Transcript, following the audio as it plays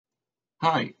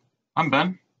Hi, I'm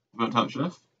Ben, the Burnt Out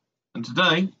Chef, and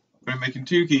today we're making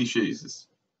two quiches.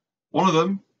 One of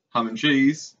them, ham and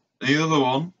cheese, and the other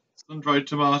one, sun-dried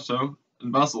tomato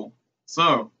and basil.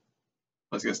 So,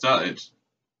 let's get started.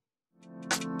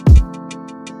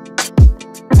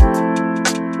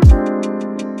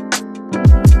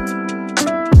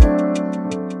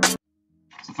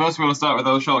 So first we want to start with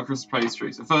our short crust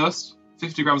pastry. So first,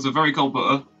 50 grams of very cold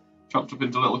butter, chopped up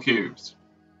into little cubes,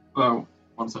 about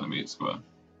 1 centimetre square.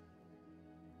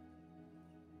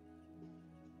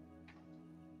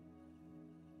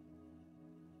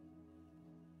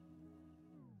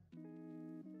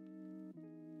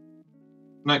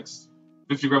 Next,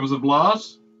 50 grams of lard,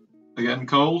 again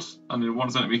cold, and in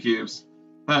 1 centimetre cubes.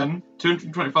 Then,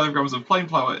 225 grams of plain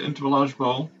flour into a large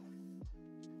bowl.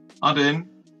 Add in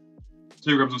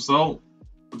 2 grams of salt,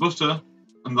 the butter,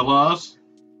 and the lard.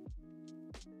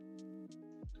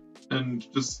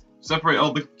 And just separate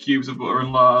all the cubes of butter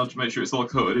and lard, make sure it's all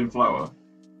coated in flour.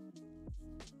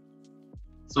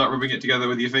 Start rubbing it together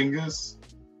with your fingers.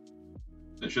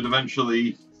 It should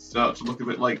eventually start to look a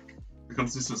bit like the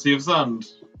consistency of sand.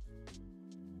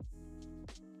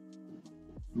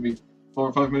 Maybe 4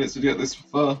 or 5 minutes to get this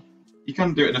far. You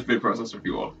can do it in a food processor if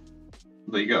you want.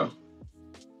 There you go.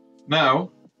 Now,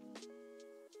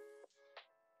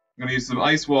 I'm going to use some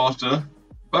ice water,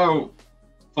 about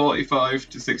 45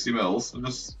 to 60 mils, and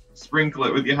just sprinkle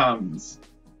it with your hands.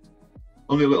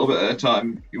 Only a little bit at a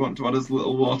time. You want to add as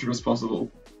little water as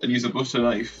possible, and use a butter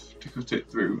knife to cut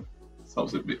it through. This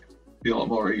helps it be a lot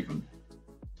more even.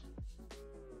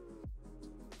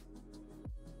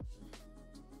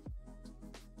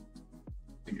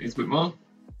 It needs a bit more.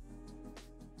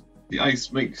 The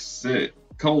ice makes it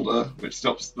colder, which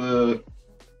stops the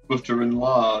butter and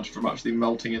lard from actually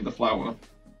melting in the flour.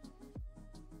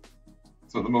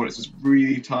 So at the moment it's just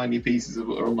really tiny pieces of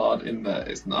butter and lard in there,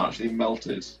 it's not actually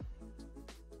melted.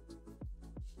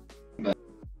 There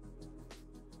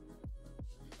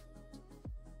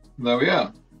we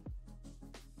are.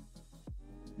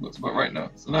 Looks about right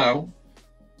now. So now,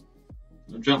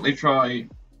 gently try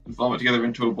and form it together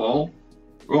into a ball.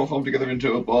 If it won't form together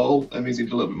into a ball, that means you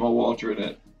need a little bit more water in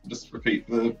it. Just repeat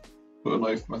the butter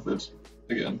knife method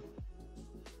again.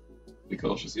 Be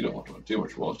cautious, you don't want to add too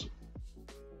much water.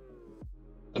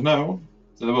 And now,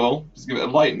 to the bowl, just give it a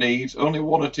light knead, only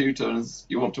 1 or 2 turns.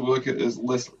 You want to work it as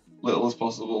little as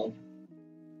possible.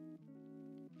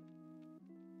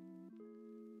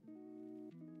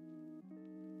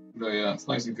 There we are, it's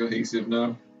nice and cohesive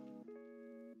now.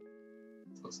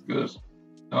 That's good.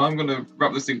 Now I'm going to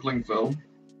wrap this in cling film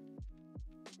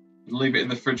and leave it in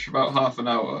the fridge for about half an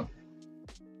hour.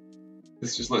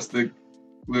 This just lets the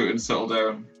gluten settle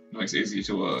down and makes it easier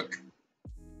to work.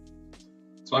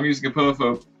 So I'm using a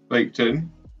perfo bake tin.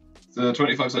 It's a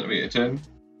 25 centimetre tin.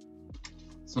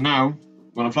 So now,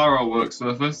 I'm going to flour our work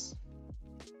surface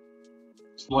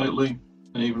slightly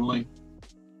and evenly.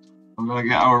 I'm going to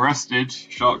get our rested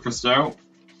short crust out.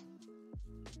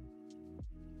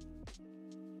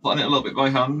 Flatten it a little bit by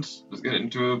hand, just get it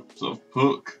into a sort of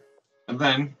puck, and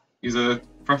then use a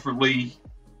preferably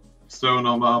stone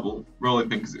or marble rolling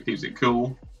pin because it keeps it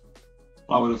cool.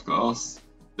 Floured, of course,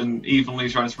 and evenly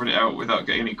try and spread it out without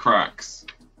getting any cracks.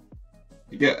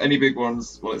 If you get any big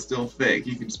ones while it's still thick,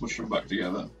 you can smush them back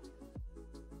together.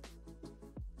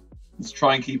 Just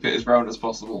try and keep it as round as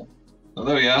possible. Now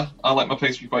there we are. I like my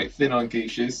pastry quite thin on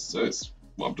quiches, so it's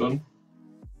what I've done.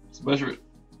 So measure it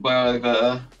by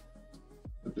there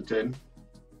with the tin.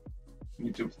 You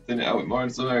need to thin it out more in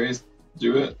some areas.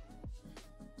 Do it.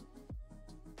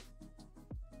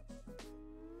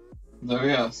 There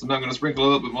we are. So now I'm going to sprinkle a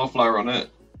little bit more flour on it.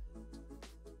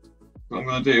 What I'm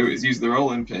going to do is use the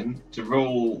rolling pin to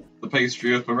roll the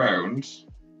pastry up around.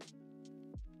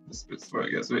 This bit's where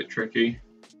it gets a bit tricky.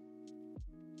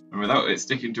 And without it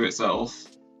sticking to itself,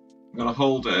 I'm going to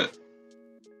hold it,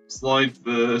 slide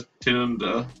the tin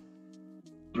under,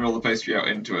 and roll the pastry out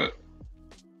into it.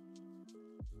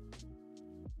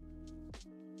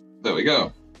 There we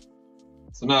go.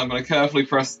 So now I'm going to carefully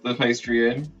press the pastry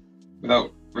in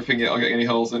without ripping it or getting any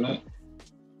holes in it.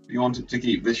 You want it to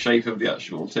keep the shape of the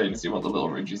actual tin, so you want the little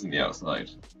ridges in the outside.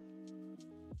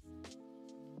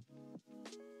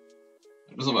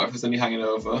 It doesn't matter if there's any hanging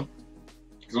over,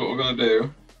 because what we're going to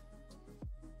do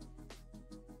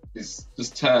is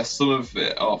just tear some of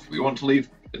it off. We want to leave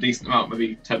a decent amount,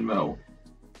 maybe 10 mil.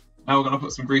 Now we're going to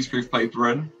put some greaseproof paper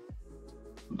in,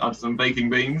 and add some baking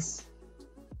beans.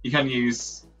 You can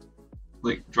use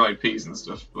like dried peas and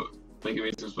stuff, but baking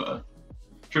beans is better.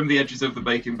 Trim the edges of the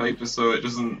baking paper so it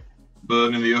doesn't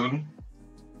burn in the oven.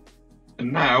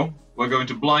 And now we're going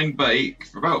to blind bake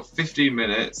for about 15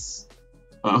 minutes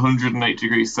at 108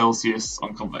 degrees Celsius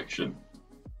on convection.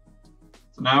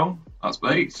 So now that's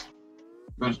baked.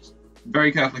 But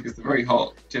very carefully, because they're very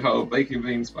hot, tip our baking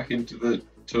beans back into the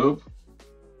tub.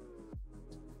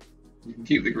 You can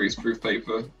keep the greaseproof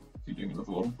paper if you're doing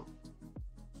another one.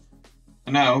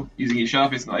 And now, using your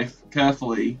sharpest knife,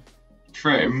 carefully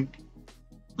trim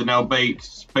the now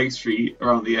baked pastry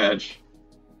around the edge.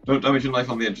 Don't damage your knife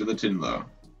on the edge of the tin though.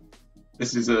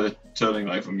 This is a turning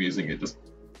knife I'm using, it just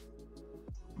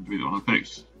would be the one I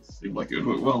picked. Seemed like it would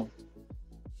work well.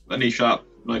 Any sharp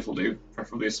knife will do,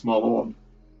 preferably a smaller one.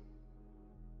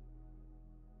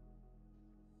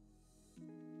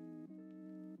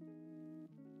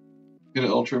 Get it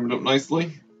all trimmed up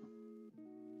nicely.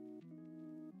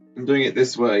 And doing it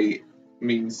this way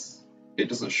means it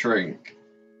doesn't shrink,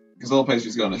 because all pastry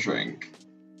is going to shrink.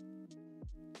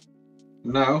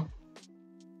 Now,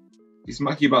 you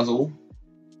smack your basil,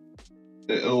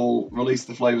 it'll release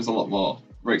the flavours a lot more,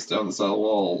 breaks down the cell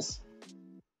walls.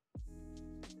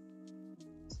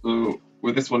 So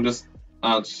with this one, just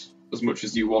add as much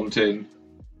as you want in.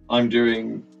 I'm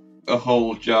doing a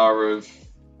whole jar of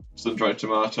sun-dried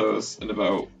tomatoes and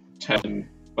about 10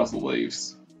 basil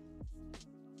leaves.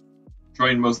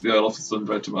 Drain most of the oil off the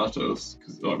sun-dried tomatoes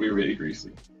because it'll be really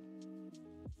greasy.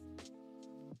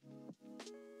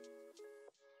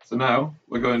 So now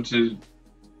we're going to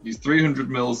use 300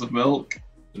 ml of milk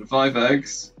and 5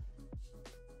 eggs,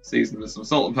 season with some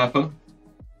salt and pepper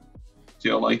to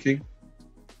your liking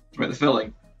to make the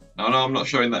filling. Now, I know I'm not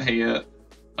showing that here.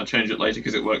 I'll change it later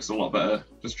because it works a lot better.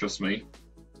 Just trust me.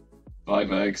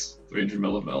 5 eggs, 300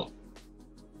 ml of milk.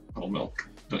 Whole milk.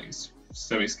 Don't use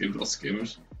semi-skimmed or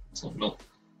skimmed. It's not milk.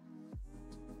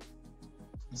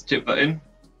 Let's tip that in.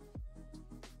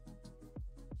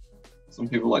 Some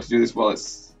people like to do this while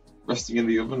it's resting in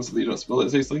the oven so that you don't spill it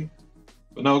as easily.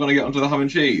 But now we're going to get onto the ham and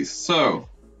cheese. So,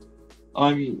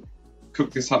 I'm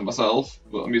cooked this ham myself,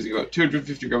 but I'm using about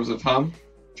 250 grams of ham,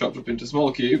 chopped up into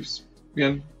small cubes.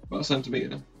 Again, about a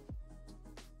centimetre.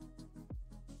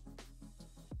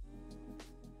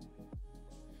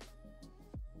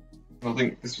 I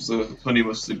think this was a honey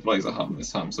mustard blazer ham,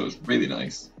 this ham, so it's really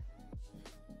nice.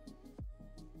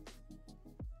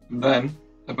 And then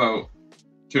about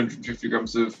 250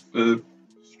 grams of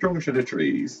strong cheddar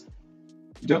cheese.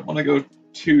 You don't want to go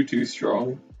too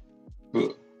strong,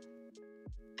 but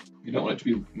you don't want it to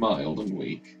be mild and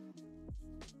weak.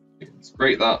 Let's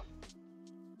grate that.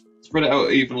 Spread it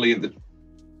out evenly in the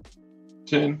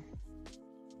tin.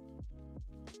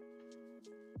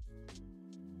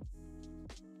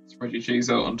 Spread your cheese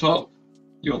out on top.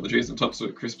 You want the cheese on top so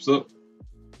it crisps up.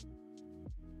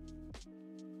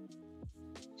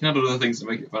 You can add other things to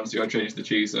make it fancy. I changed the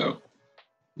cheese out.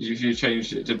 If you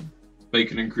changed it to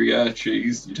bacon and Gruyere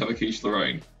cheese, you'd have a quiche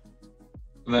Lorraine.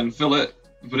 And then fill it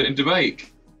and put it into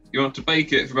bake. You want to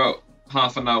bake it for about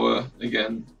half an hour,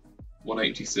 again,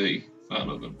 180°C fan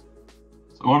oven.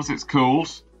 So once it's cooled,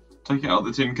 take it out of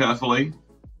the tin carefully.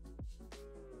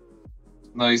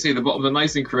 Now you see the bottoms are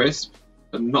nice and crisp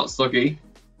and not soggy.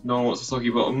 No one wants a soggy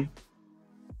bottom.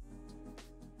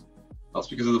 That's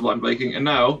because of the blind baking. And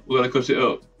now we're going to cut it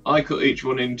up. I cut each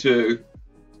one into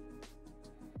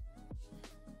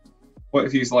quite a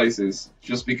few slices,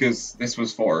 just because this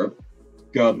was for a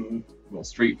garden, well,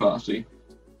 street party.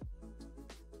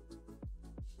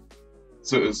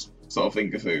 So it was sort of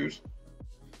finger food.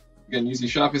 Again, use your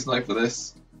sharpest knife for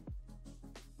this.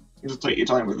 And just take your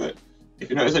time with it. If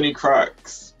you notice any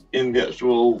cracks in the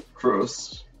actual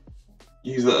crust,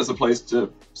 use it as a place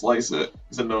to slice it,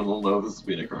 because then no one will know there's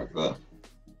been a crack there.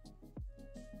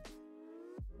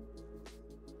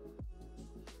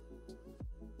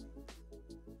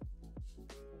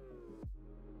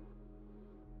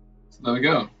 So there we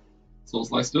go. It's all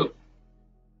sliced up.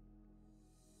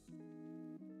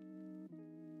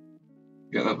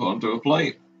 Get that put onto a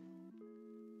plate.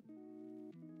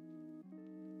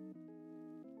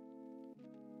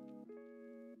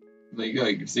 There you go,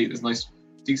 you can see there's nice,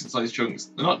 decent sized chunks.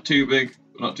 They're not too big,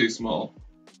 but not too small.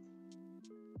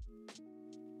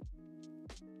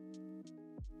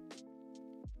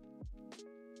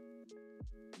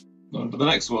 On to the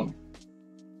next one.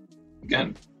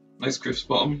 Again, nice crisp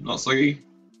bottom, not soggy.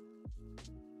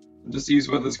 And just use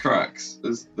where there's cracks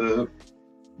as the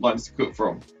lines to cut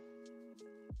from.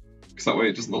 Because that way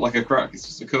it doesn't look like a crack, it's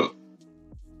just a cut.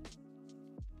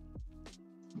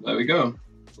 There we go,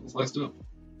 it's all sliced up.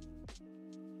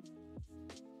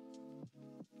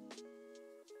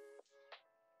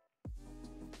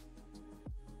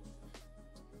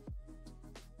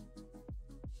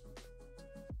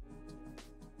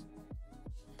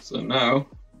 So now,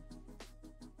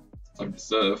 it's time to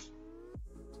serve.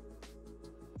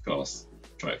 Of course,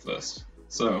 try it first.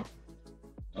 So,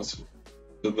 as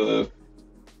for the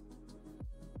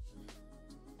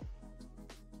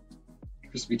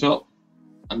crispy top,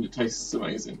 and it tastes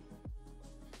amazing.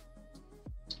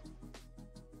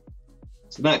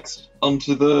 So next,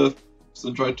 onto the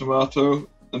sun-dried tomato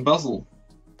and basil.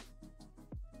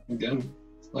 Again,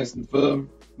 it's nice and firm,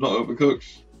 not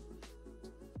overcooked.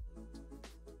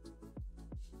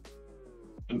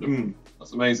 And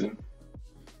that's amazing.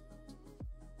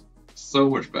 So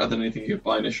much better than anything you could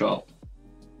buy in a shop.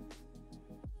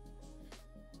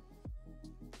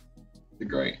 They're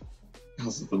great. It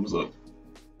has a thumbs up.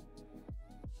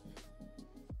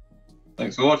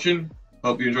 Thanks for watching.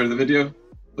 Hope you enjoyed the video.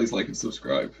 Please like and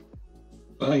subscribe.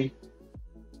 Bye.